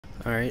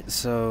Alright,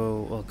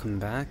 so welcome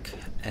back,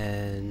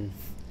 and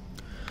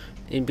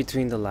in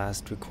between the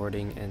last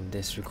recording and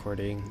this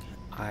recording,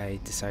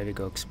 I decided to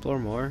go explore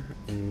more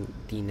in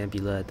the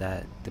nebula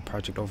that the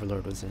Project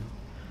Overlord was in.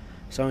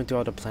 So I went through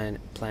all the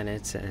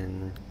planets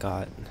and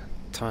got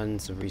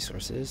tons of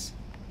resources.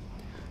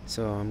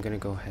 So I'm gonna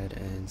go ahead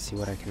and see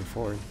what I can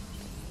afford.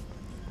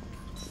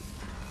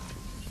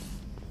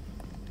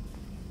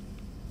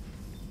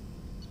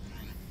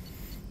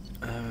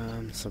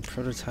 Some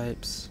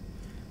prototypes.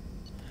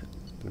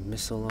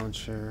 Missile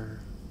launcher,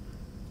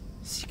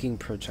 seeking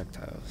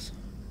projectiles.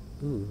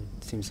 Ooh,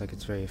 seems like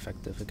it's very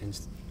effective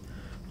against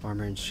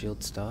armor and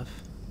shield stuff.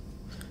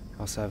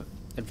 I also have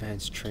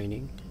advanced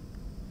training,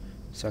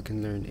 so I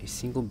can learn a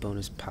single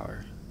bonus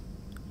power.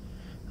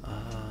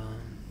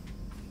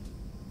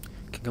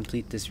 Can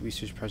complete this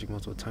research project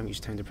multiple times. Each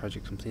time the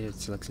project completed, it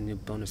selects a new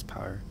bonus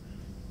power.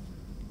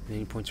 And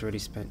any points already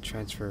spent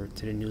transfer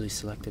to the newly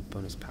selected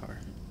bonus power.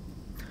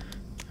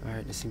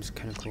 Alright, this seems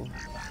kind of cool.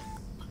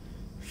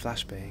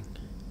 Flashbang.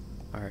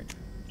 Alright.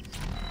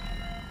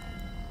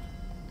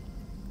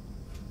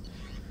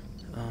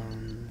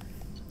 I'm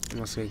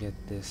also gonna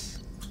get this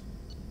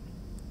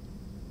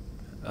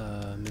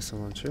missile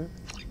launcher.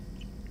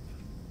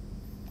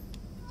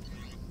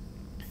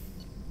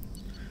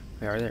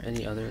 Wait, are there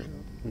any other?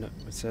 No,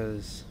 it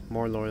says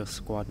more loyal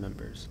squad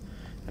members,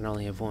 and I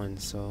only have one,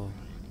 so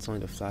it's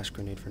only the flash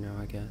grenade for now,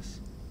 I guess.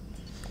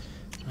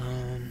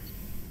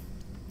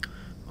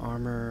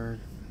 Armor,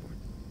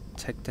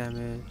 tech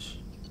damage.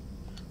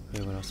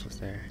 Wait, what else was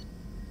there?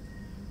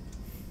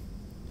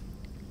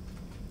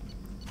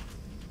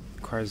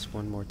 Requires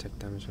one more tech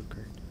damage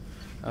upgrade.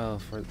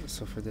 Oh,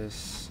 so for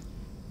this.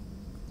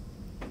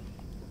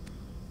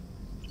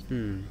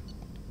 Oh,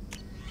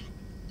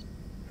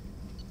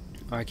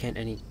 I can't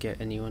get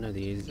any one of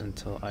these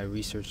until I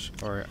research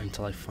or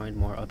until I find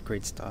more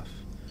upgrade stuff.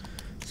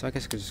 So I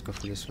guess I could just go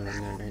for this one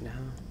right now.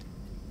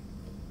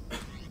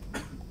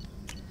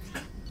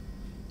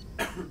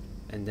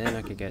 And then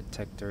I could get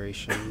tech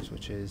durations,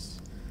 which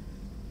is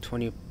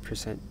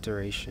 20%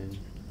 duration.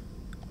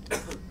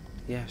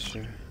 Yeah,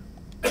 sure.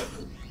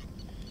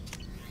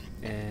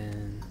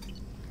 And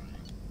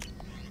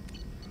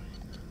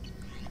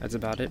that's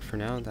about it for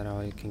now. That's all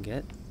I can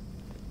get.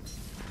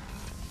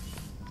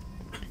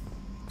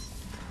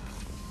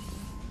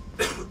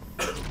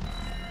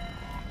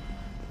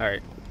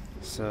 Alright,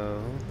 so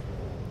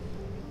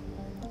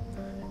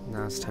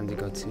now it's time to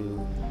go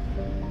to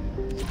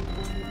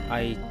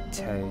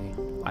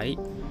Aite,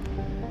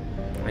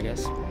 I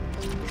guess.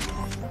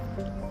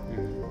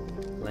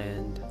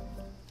 Land.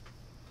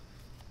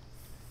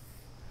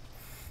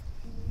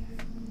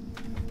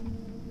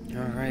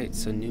 Alright,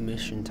 so new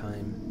mission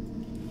time.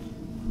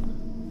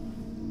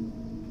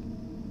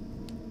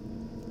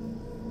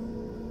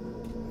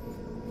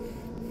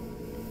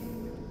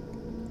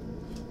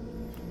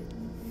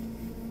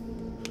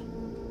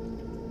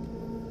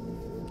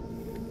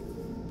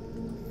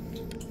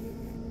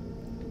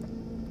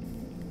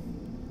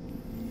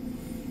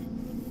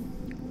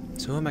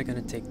 So who am I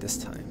gonna take this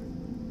time?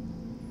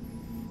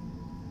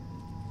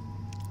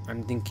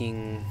 I'm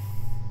thinking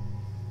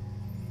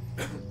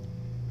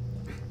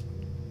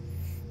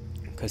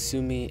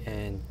Kasumi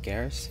and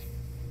Garrus.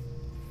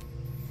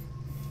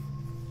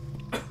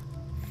 Oh,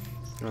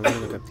 let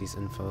me look up these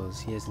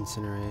infos. He has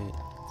incinerate,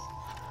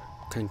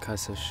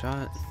 concussive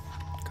shot,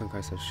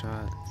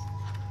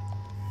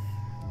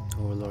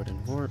 overlord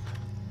and warp,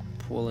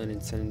 pull and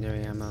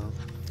incendiary ammo,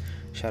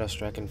 shadow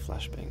strike and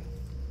flashbang.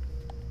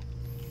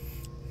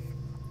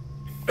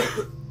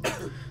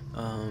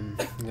 I'm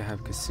gonna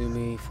have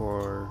Kasumi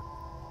for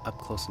up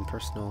close and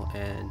personal,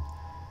 and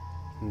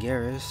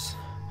Garrus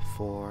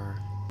for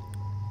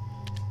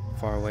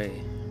far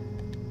away.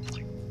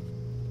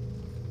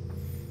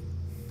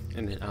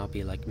 And then I'll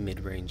be like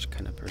mid-range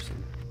kind of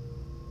person.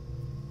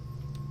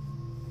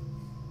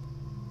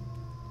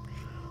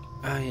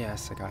 Ah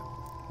yes, I got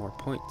more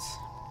points.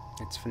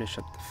 Let's finish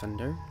up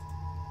Defender.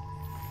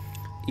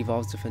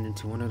 Evolves Defender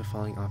into one of the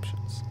following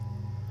options.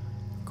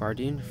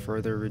 Guardian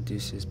further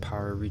reduces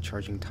power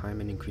recharging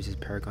time and increases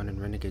Paragon and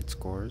Renegade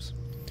scores.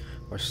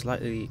 Or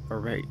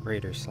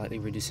Raider slightly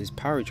reduces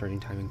power recharging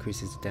time and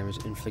increases the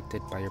damage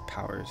inflicted by your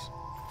powers.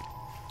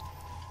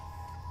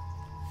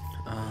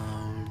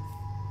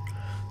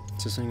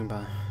 So something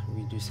about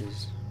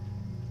increases,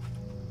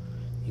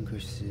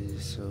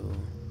 so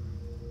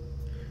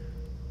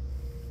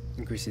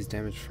increases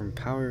damage from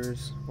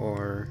powers,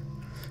 or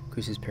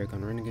increases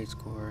Paragon Renegade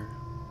score.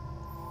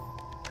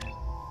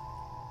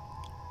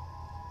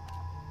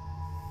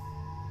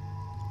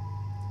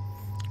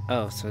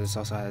 Oh, so this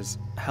also has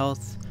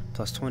health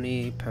plus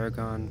 20,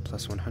 Paragon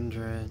plus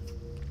 100,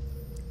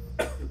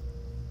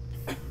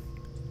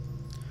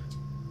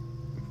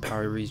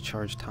 power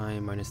recharge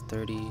time minus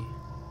 30,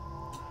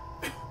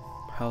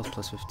 health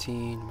plus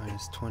 15,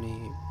 minus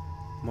 20,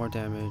 more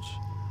damage.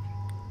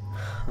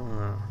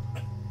 Huh.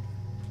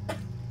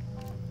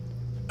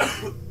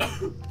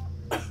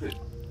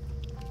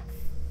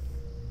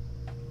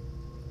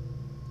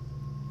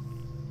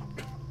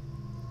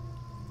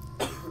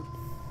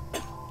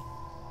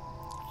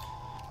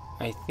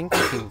 I think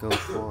I can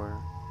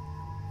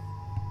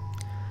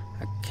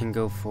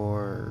go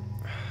for...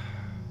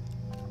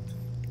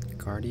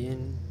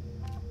 Guardian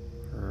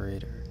or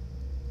Raider.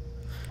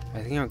 I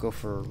think I'll go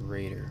for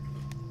Raider.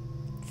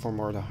 For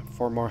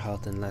more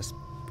health and less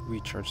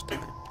recharge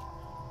time.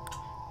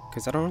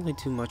 Because I don't really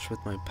do much with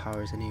my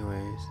powers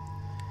anyways.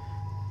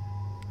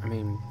 I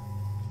mean,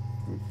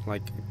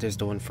 like, there's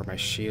the one for my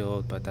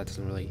shield, but that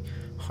doesn't really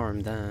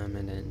harm them.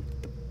 And then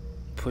the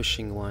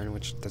pushing one,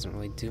 which doesn't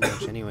really do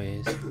much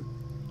anyways.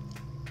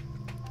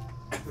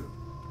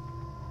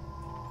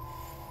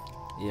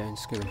 Yeah, I'm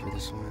just gonna go for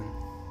this one.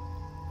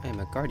 I am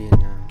a Guardian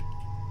now.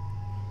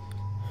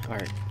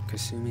 Alright,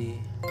 Kasumi.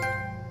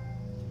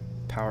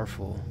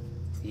 Powerful.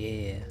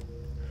 Yeah.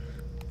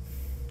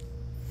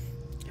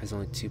 Has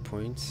only 2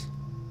 points.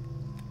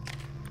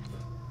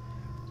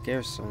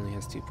 Garrus only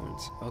has 2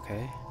 points.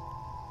 Okay.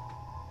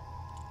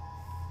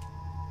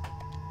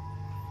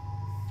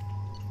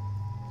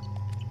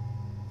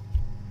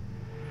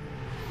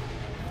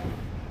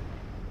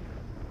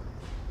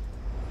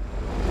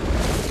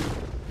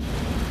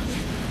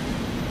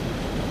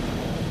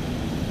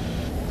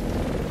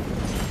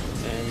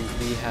 And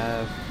we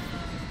have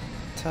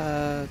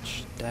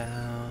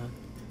touchdown.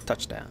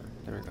 Touchdown.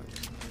 There we go.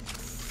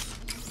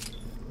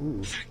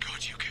 Ooh. Thank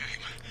God you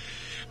came.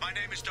 My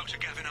name is Dr.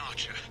 Gavin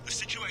Archer. The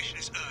situation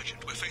is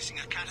urgent. We're facing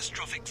a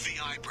catastrophic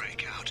VI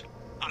breakout.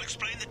 I'll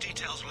explain the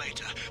details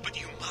later, but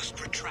you must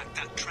retract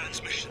that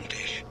transmission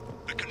dish.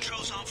 The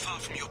controls aren't far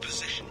from your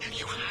position.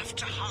 You have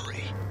to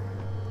hurry.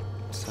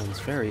 Sounds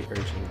very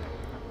urgent.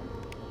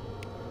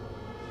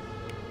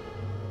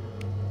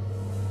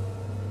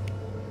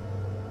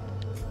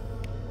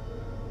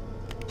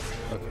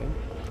 Okay.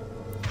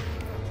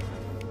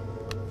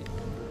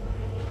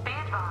 Be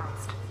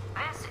advised,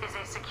 this is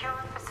a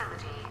secure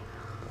facility.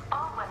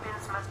 All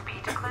weapons must be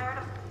declared.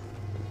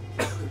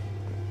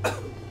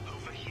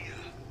 Over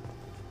here,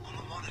 on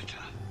the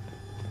monitor.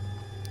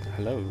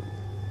 Hello.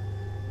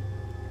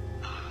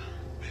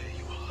 There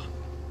you are.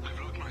 I've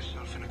locked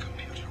myself in a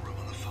computer room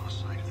on the far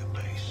side of the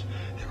base.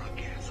 There are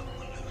gets on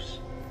the loose.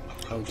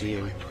 A Oh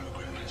dear. VI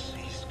program has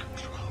seized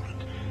control,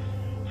 and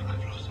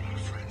I've lost a lot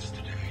of friends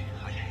today.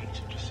 I'd hate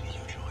to see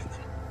you join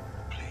them.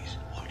 Please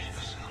watch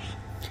yourself.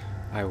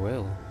 I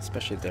will,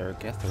 especially if they're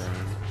Geth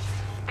around.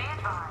 Be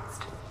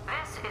advised,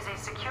 this is a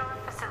secure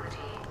facility.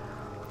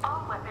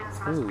 All weapons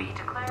must Ooh, be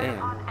declared damn,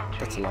 upon entry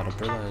that's a lot of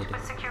and checked blood.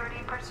 with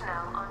security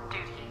personnel on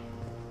duty.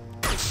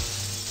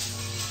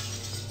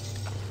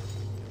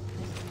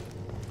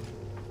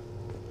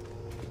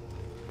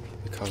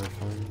 Recover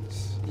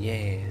funds.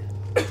 Yeah.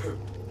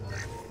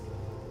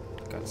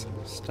 Got some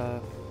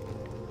stuff.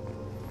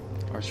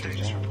 Archer's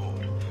Status down.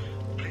 report.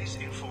 Please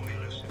inform the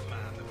elusive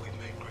man that we've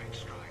made great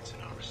strides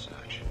in our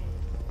research.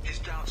 His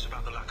doubts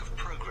about the lack of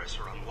progress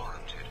are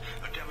unwarranted.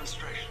 A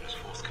demonstration is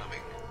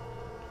forthcoming.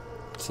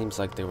 Seems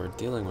like they were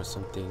dealing with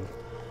something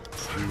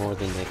more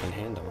than they can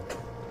handle.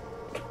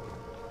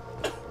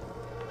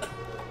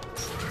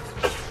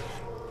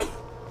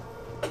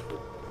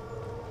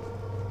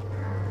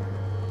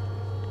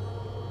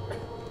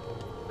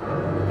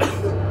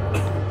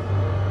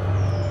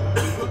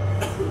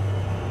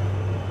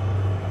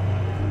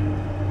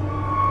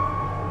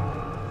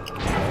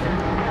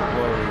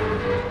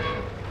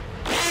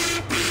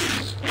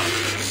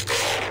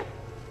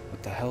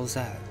 What the hell is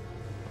that?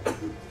 Damn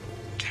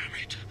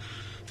it.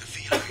 The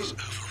VI's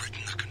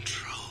overridden the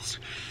controls.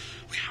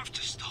 We have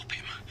to stop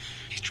him.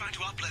 He's trying to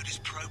upload his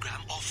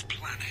program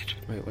off-planet.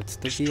 Wait, what's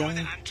the Destroy VI?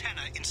 the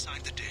antenna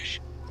inside the dish.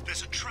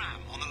 There's a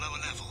tram on the lower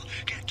level.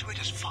 Get to it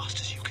as fast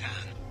as you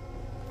can.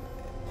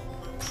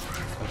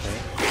 Okay.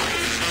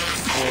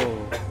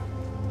 Whoa.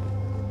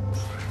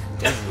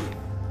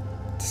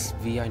 Damn. This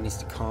VI needs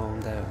to calm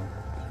down.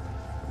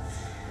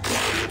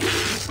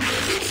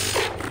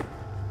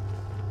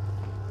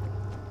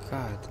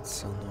 God, that's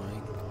so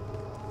annoying.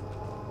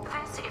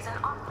 This is an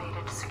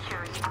automated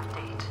security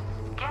update.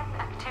 Geth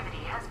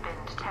activity has been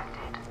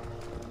detected.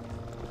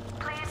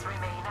 Please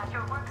remain at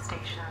your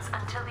workstations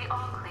until the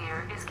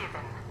all-clear is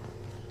given.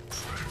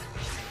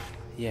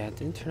 Yeah, it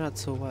didn't turn out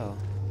so well.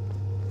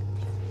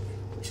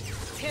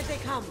 Here they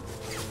come.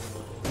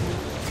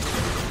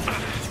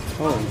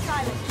 Oh,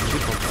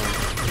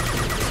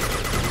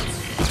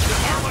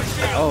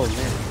 oh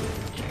man.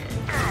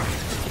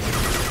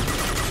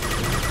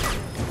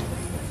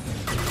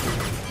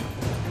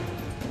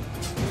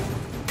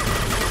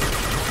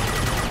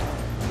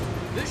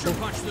 This should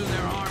punch through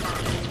their armor.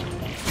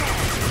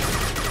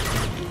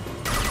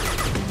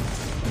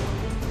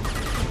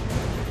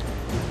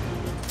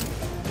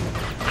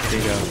 There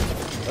you go.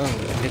 Oh, I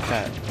hit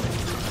that.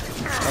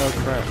 Oh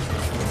crap.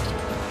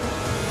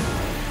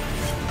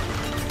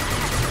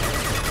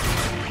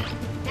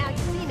 Now you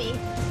see me.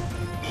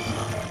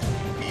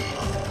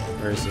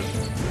 Where is he?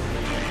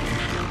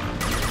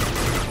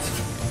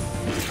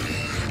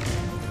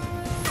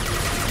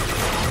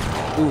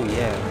 Ooh,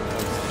 yeah.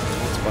 That was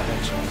multiple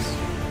headshots.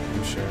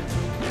 I'm sure.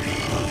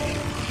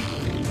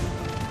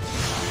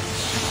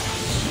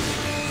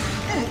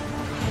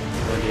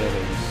 Where are the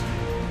others?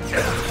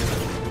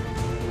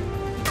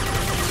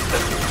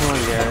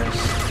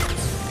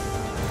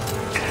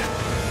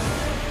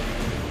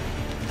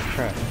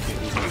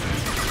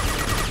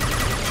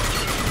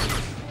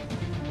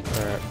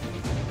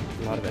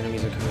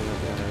 enemies are coming up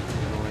that are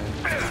annoying.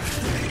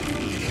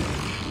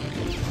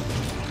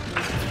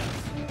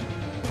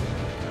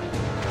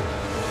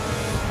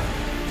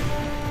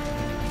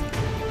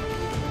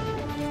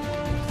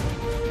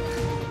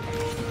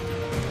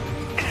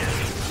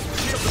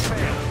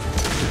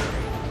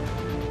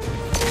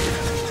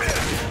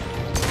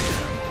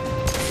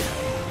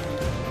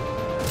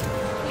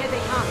 Here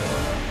they come.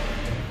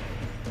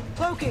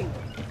 Cloaking.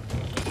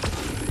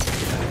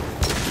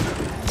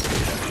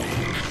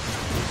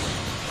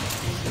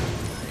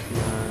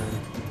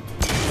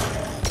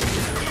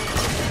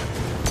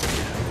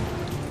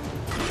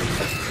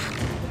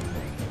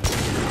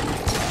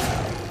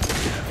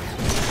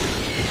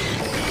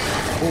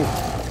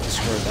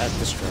 Destroy that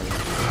destroyer.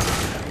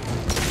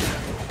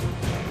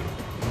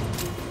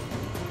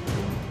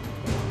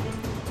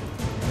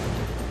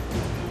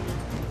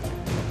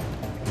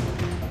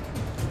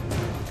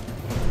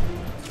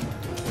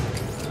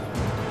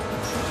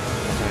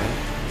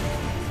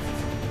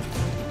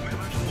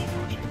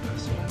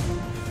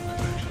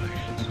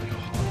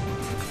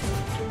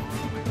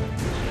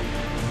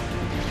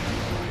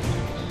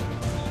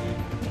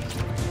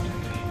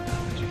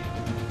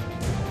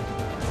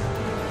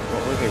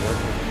 What were they working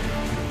on?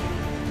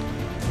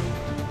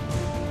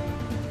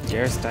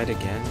 Jairus died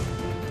again?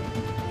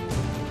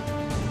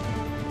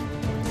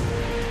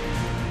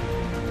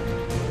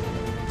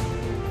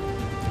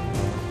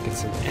 Get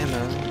some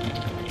ammo.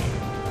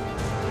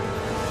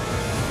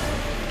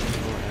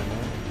 More ammo.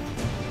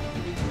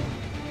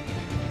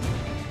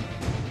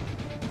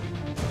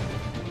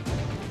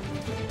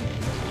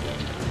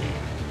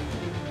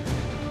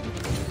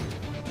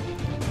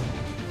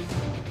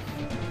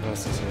 What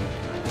else is here?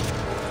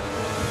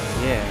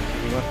 Yeah,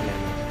 give me weapon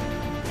ammo.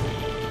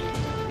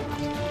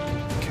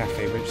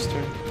 Cafe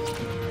register?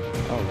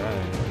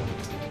 Alright.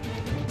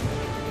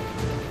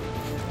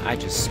 I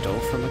just stole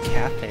from a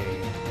cafe.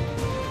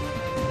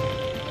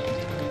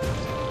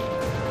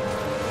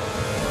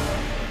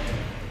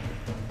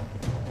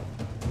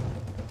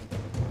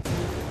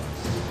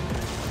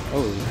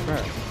 Holy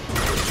crap.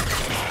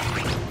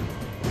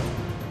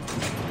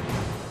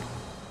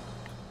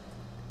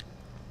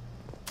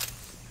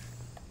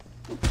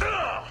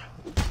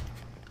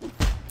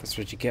 That's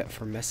what you get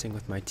for messing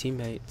with my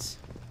teammates.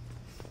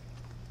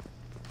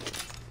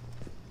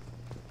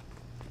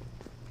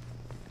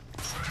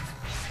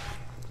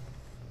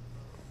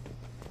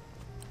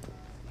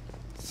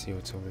 Let's see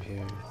what's over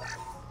here.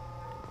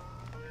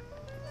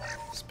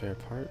 Spare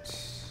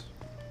parts.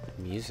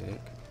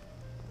 Music.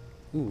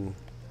 Ooh.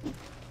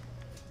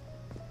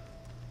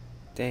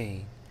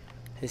 Dang.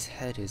 His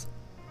head is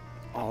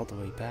all the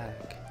way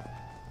back.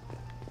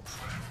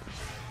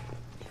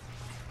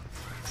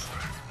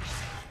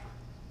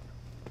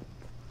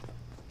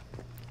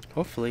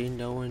 Hopefully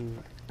no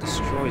one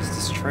destroys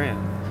this tram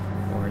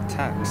or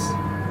attacks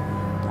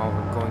while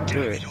we're going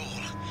through it.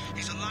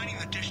 He's aligning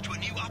the dish to a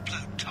new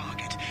upload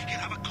target. He'll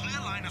have a clear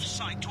line of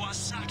sight to our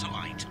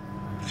satellite.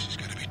 This is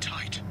going to be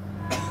tight.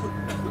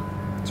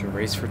 It's a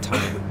race for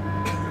time.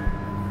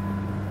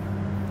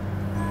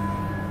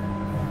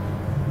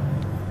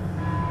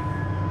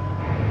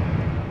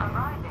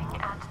 Arriving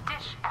at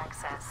dish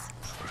access.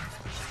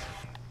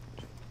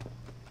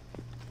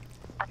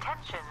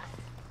 Attention.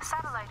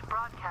 Satellite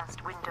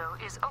broadcast window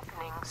is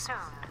opening soon.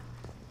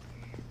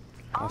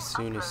 How All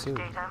soon is upload soon?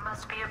 data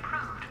must be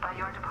approved by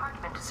your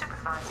department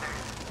supervisor.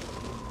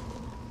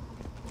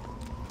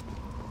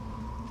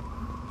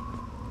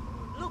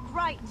 Look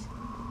right.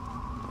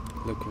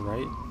 Look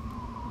right.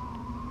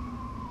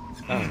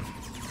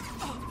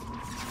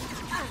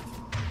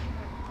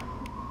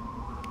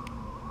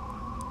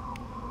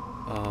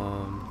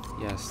 Oh.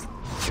 Yes.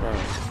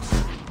 Charles.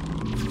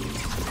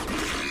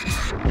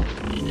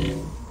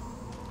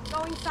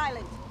 Going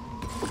silent.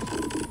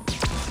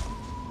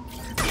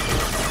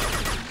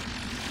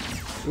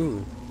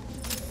 Ooh.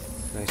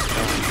 Nice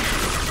job.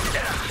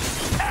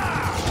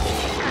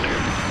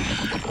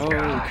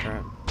 Holy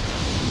crap.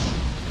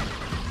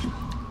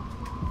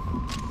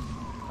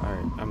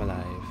 Alright, I'm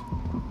alive.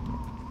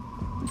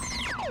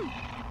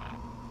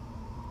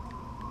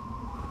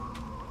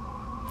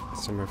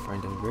 Some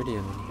refined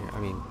iridium in here. I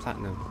mean,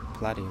 platinum.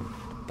 Palladium.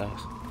 Duh.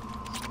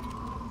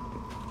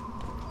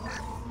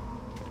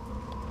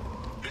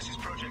 This is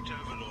Project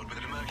Overlord with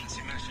an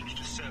emergency message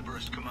to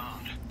Cerberus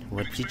Command.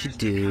 What We've did you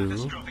experienced a do?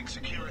 catastrophic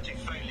security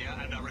failure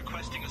and are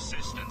requesting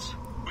assistance.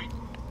 What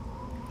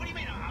do you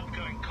mean our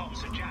outgoing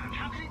comms are jammed?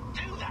 How could it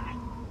do that?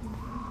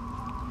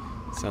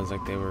 Sounds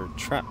like they were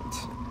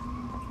trapped.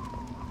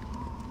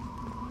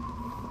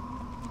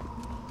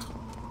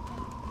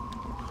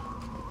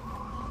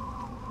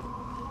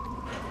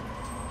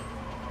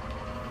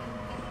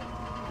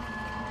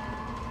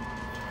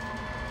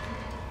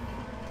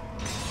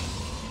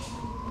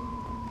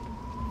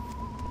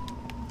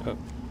 Oh,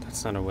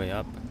 that's not a way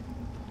up.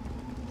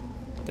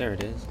 There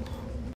it is.